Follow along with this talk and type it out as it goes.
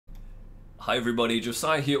Hi everybody,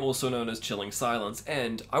 Josiah here, also known as Chilling Silence,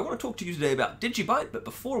 and I want to talk to you today about DigiByte, but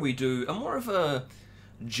before we do, more of a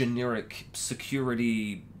generic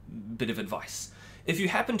security bit of advice. If you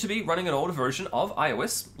happen to be running an older version of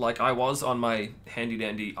iOS, like I was on my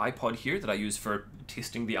handy-dandy iPod here that I use for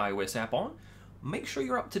testing the iOS app on, make sure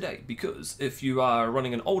you're up to date, because if you are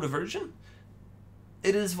running an older version,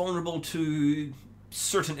 it is vulnerable to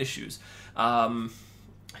certain issues.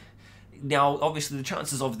 Now, obviously, the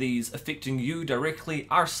chances of these affecting you directly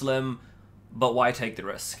are slim, but why take the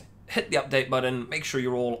risk? Hit the update button, make sure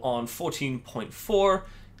you're all on 14.4,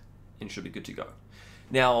 and should be good to go.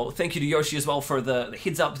 Now, thank you to Yoshi as well for the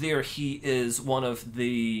heads up there. He is one of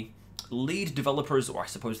the lead developers, or I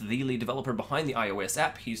suppose the lead developer behind the iOS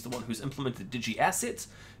app. He's the one who's implemented Digi Assets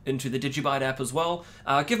into the DigiByte app as well.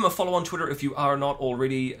 Give him a follow on Twitter if you are not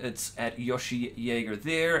already. It's at Yoshi Jaeger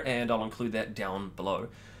there, and I'll include that down below.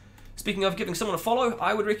 Speaking of giving someone a follow,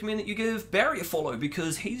 I would recommend that you give Barry a follow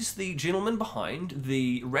because he's the gentleman behind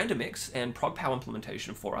the RandomX and ProgPow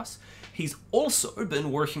implementation for us. He's also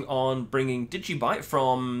been working on bringing DigiByte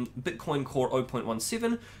from Bitcoin Core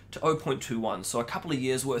 0.17 to 0.21, so a couple of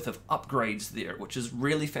years worth of upgrades there, which is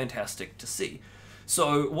really fantastic to see.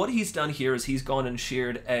 So what he's done here is he's gone and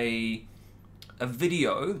shared a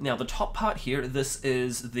video. Now the top part here, this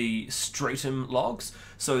is the Stratum logs.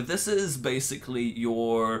 So this is basically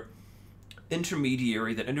your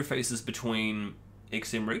intermediary that interfaces between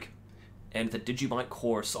XMRig and the DigiByte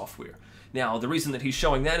core software. Now, the reason that he's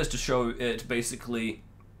showing that is to show it basically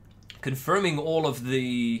confirming all of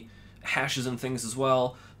the hashes and things as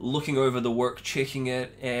well, looking over the work, checking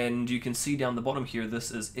it, and you can see down the bottom here,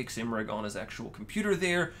 this is XMRig on his actual computer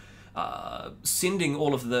there, sending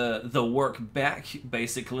all of the work back,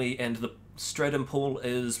 basically, and the Stratum pool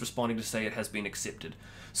is responding to say it has been accepted.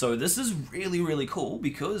 So this is really, really cool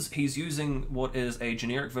because he's using what is a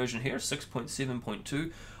generic version here,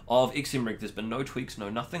 6.7.2 of XMRig. There's been no tweaks, no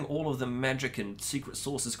nothing. All of the magic and secret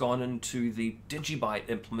sauce has gone into the DigiByte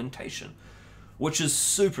implementation, which is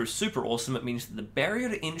super, super awesome. It means that the barrier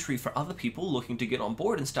to entry for other people looking to get on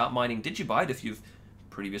board and start mining DigiByte, if you've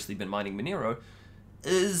previously been mining Monero,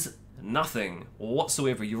 is nothing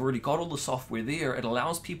whatsoever. You've already got all the software there. It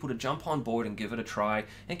allows people to jump on board and give it a try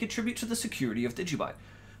and contribute to the security of DigiByte.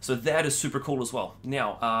 So that is super cool as well.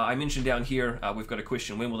 Now, I mentioned down here, we've got a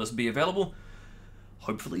question, when will this be available?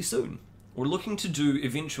 Hopefully soon. We're looking to do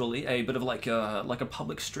eventually a bit of like a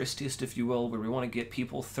public stress test, if you will, where we want to get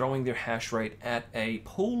people throwing their hash rate at a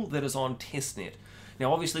pool that is on testnet.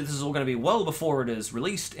 Now, obviously, this is all going to be well before it is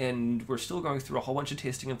released, and we're still going through a whole bunch of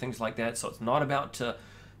testing and things like that, so it's not about to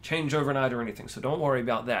change overnight or anything, so don't worry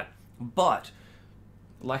about that. But,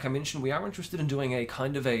 like I mentioned, we are interested in doing a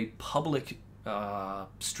kind of a public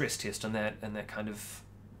stress test on that, and that kind of,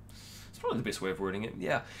 it's probably the best way of wording it,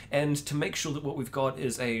 yeah. And to make sure that what we've got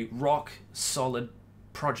is a rock solid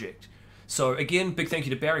project. So again, big thank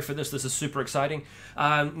you to Barry for this. This is super exciting.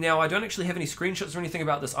 Now, I don't actually have any screenshots or anything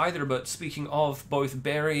about this either, but speaking of both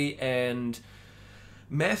Barry and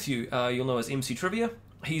Matthew, you'll know as MC Trivia,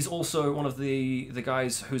 he's also one of the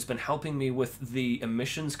guys who's been helping me with the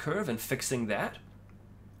emissions curve and fixing that.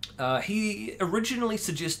 He originally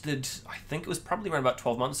suggested, I think it was probably around about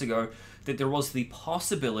 12 months ago, that there was the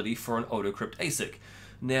possibility for an Odocrypt ASIC.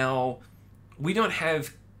 Now, we don't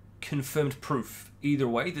have confirmed proof either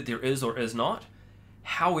way that there is or is not.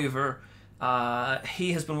 However,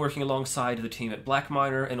 he has been working alongside the team at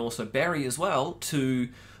Blackminer and also Barry as well to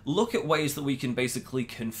look at ways that we can basically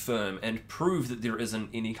confirm and prove that there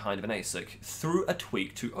isn't any kind of an ASIC through a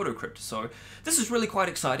tweak to Odocrypt. So this is really quite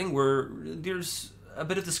exciting. There's a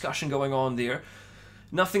bit of discussion going on there.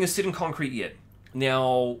 Nothing is set in concrete yet.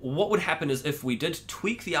 Now, what would happen is if we did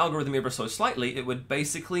tweak the algorithm ever so slightly, it would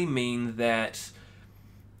basically mean that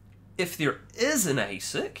if there is an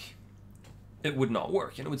ASIC, it would not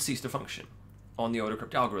work and it would cease to function on the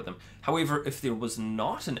Odocrypt algorithm. However, if there was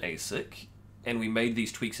not an ASIC and we made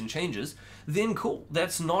these tweaks and changes, then cool.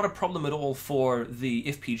 That's not a problem at all for the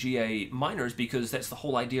FPGA miners, because that's the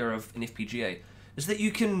whole idea of an FPGA, is that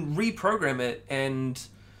you can reprogram it and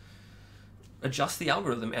adjust the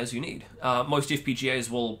algorithm as you need. Most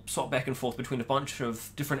FPGAs will swap back and forth between a bunch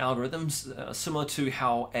of different algorithms, similar to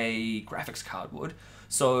how a graphics card would.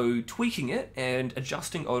 So tweaking it and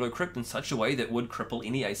adjusting Odocrypt in such a way that would cripple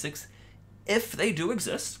any ASICs, if they do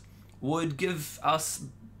exist, would give us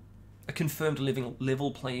a confirmed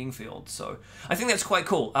level playing field. So I think that's quite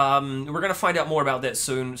cool. We're going to find out more about that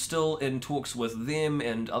soon. Still in talks with them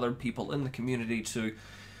and other people in the community to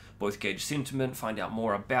both gauge sentiment, find out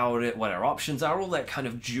more about it, what our options are, all that kind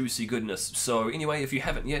of juicy goodness. So anyway, if you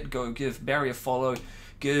haven't yet, go give Barry a follow,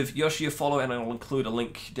 Give Yoshi a follow, and I'll include a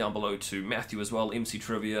link down below to Matthew as well, MC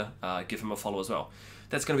Trivia. Give him a follow as well.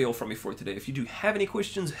 That's going to be all from me for today. If you do have any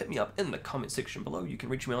questions, hit me up in the comment section below. You can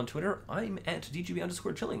reach me on Twitter. I'm at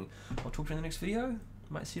DigiByte_chilling. I'll talk to you in the next video.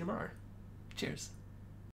 Might see you tomorrow. Cheers.